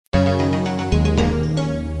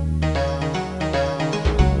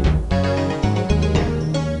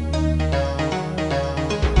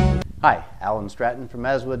and Stratton from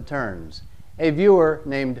As Wood Turns. A viewer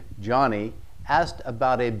named Johnny asked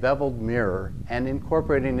about a beveled mirror and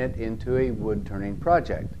incorporating it into a wood turning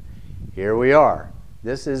project. Here we are.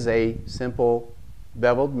 This is a simple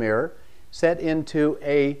beveled mirror set into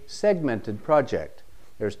a segmented project.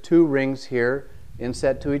 There's two rings here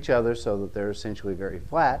inset to each other so that they're essentially very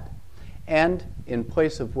flat. And in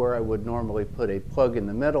place of where I would normally put a plug in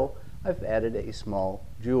the middle, I've added a small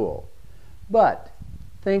jewel. But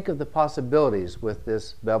think of the possibilities with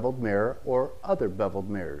this beveled mirror or other beveled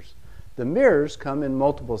mirrors. The mirrors come in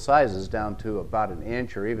multiple sizes down to about an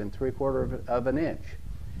inch or even 3/4 of an inch.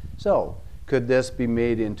 So could this be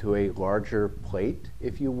made into a larger plate,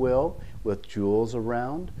 if you will, with jewels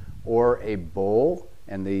around, or a bowl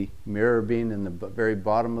and the mirror being in the very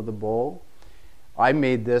bottom of the bowl? I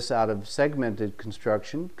made this out of segmented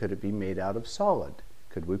construction. Could it be made out of solid?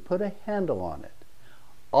 Could we put a handle on it?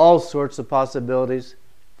 All sorts of possibilities.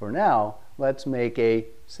 For now, let's make a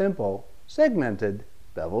simple segmented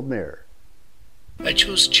beveled mirror. I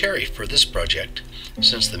chose cherry for this project.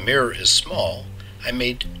 Since the mirror is small, I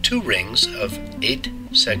made 2 rings of 8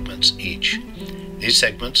 segments each. These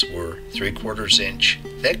segments were 3/4 inch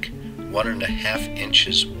thick, 1.5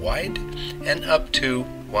 inches wide, and up to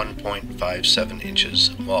 1.57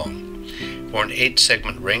 inches long. For an 8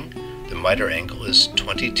 segment ring, the miter angle is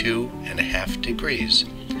 22.5 degrees.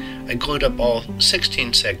 I glued up all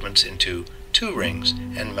 16 segments into 2 rings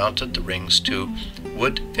and mounted the rings to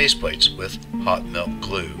wood faceplates with hot melt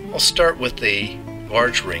glue. I'll start with the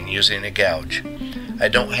large ring using a gouge. I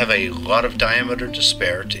don't have a lot of diameter to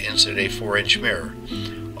spare to insert a 4-inch mirror.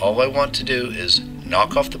 All I want to do is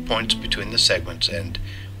knock off the points between the segments and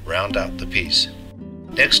round out the piece.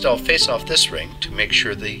 Next, I'll face off this ring to make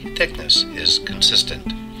sure the thickness is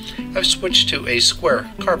consistent. I've switched to a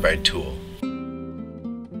square carbide tool.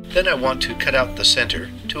 Then I want to cut out the center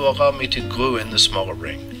to allow me to glue in the smaller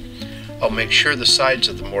ring. I'll make sure the sides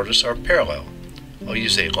of the mortise are parallel. I'll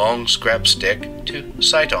use a long scrap stick to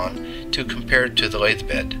sight on to compare to the lathe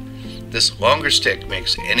bed. This longer stick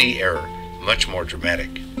makes any error much more dramatic.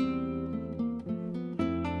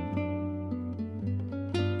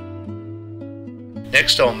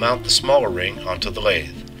 Next, I'll mount the smaller ring onto the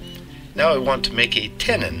lathe. Now I want to make a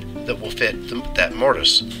tenon that will fit that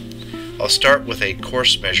mortise. I'll start with a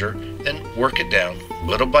coarse measure, then work it down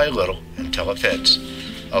little by little until it fits.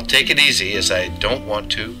 I'll take it easy as I don't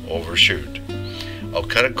want to overshoot. I'll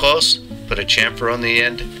cut it close, put a chamfer on the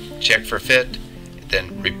end, check for fit,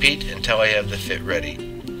 then repeat until I have the fit ready.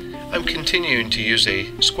 I'm continuing to use a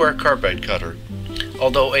square carbide cutter,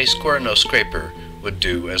 although a square no scraper would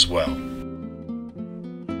do as well.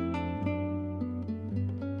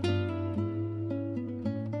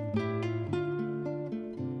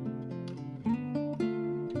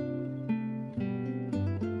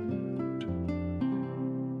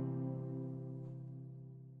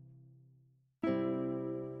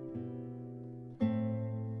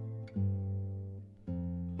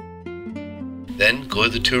 Then glue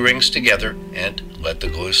the 2 rings together and let the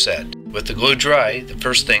glue set. With the glue dry, the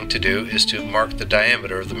first thing to do is to mark the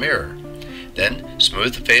diameter of the mirror. Then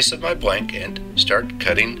smooth the face of my blank and start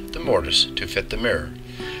cutting the mortise to fit the mirror.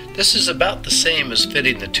 This is about the same as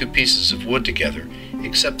fitting the 2 pieces of wood together,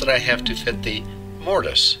 except that I have to fit the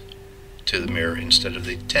mortise to the mirror instead of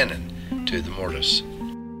the tenon to the mortise.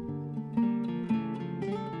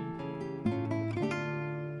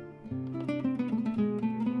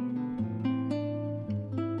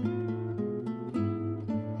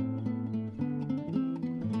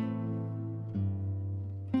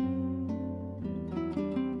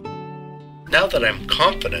 Now that I'm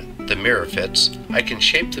confident the mirror fits, I can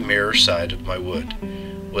shape the mirror side of my wood.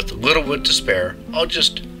 With little wood to spare, I'll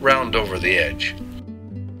just round over the edge.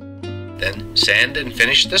 Then sand and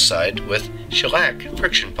finish this side with shellac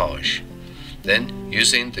friction polish. Then,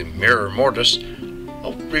 using the mirror mortise,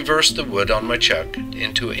 I'll reverse the wood on my chuck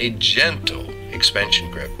into a gentle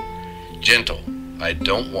expansion grip. Gentle, I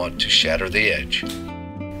don't want to shatter the edge.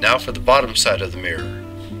 Now for the bottom side of the mirror.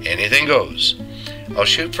 Anything goes. I'll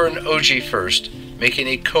shoot for an ogee first, making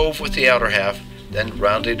a cove with the outer half, then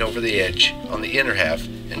rounding over the edge on the inner half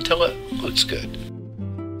until it looks good.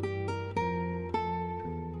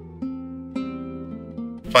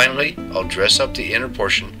 Finally, I'll dress up the inner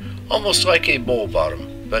portion almost like a bowl bottom,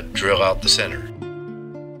 but drill out the center.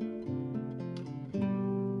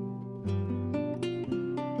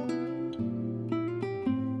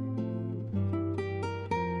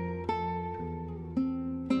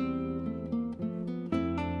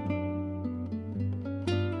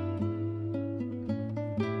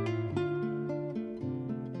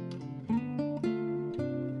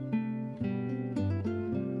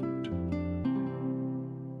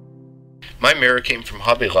 My mirror came from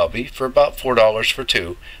Hobby Lobby for about $4 for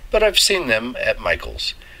two, but I've seen them at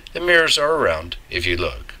Michael's. The mirrors are around if you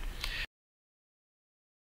look.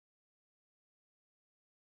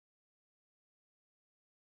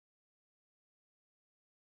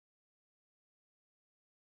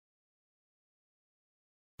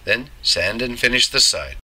 Then sand and finish the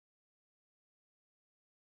side.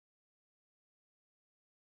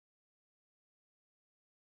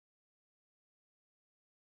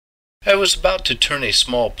 I was about to turn a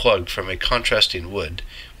small plug from a contrasting wood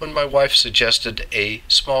when my wife suggested a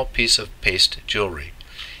small piece of paste jewelry.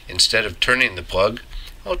 Instead of turning the plug,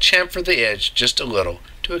 I'll chamfer the edge just a little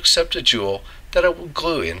to accept a jewel that I will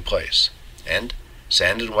glue in place, and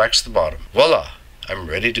sand and wax the bottom. Voila! I'm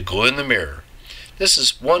ready to glue in the mirror. This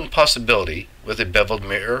is one possibility with a beveled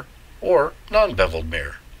mirror or non-beveled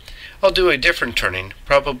mirror. I'll do a different turning,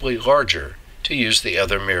 probably larger, to use the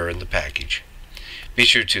other mirror in the package. Be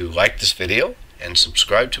sure to like this video and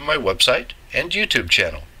subscribe to my website and YouTube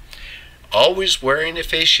channel. Always wearing a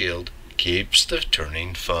face shield keeps the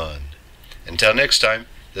turning fun. Until next time,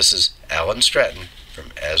 this is Alan Stratton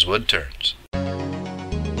from As Wood Turns.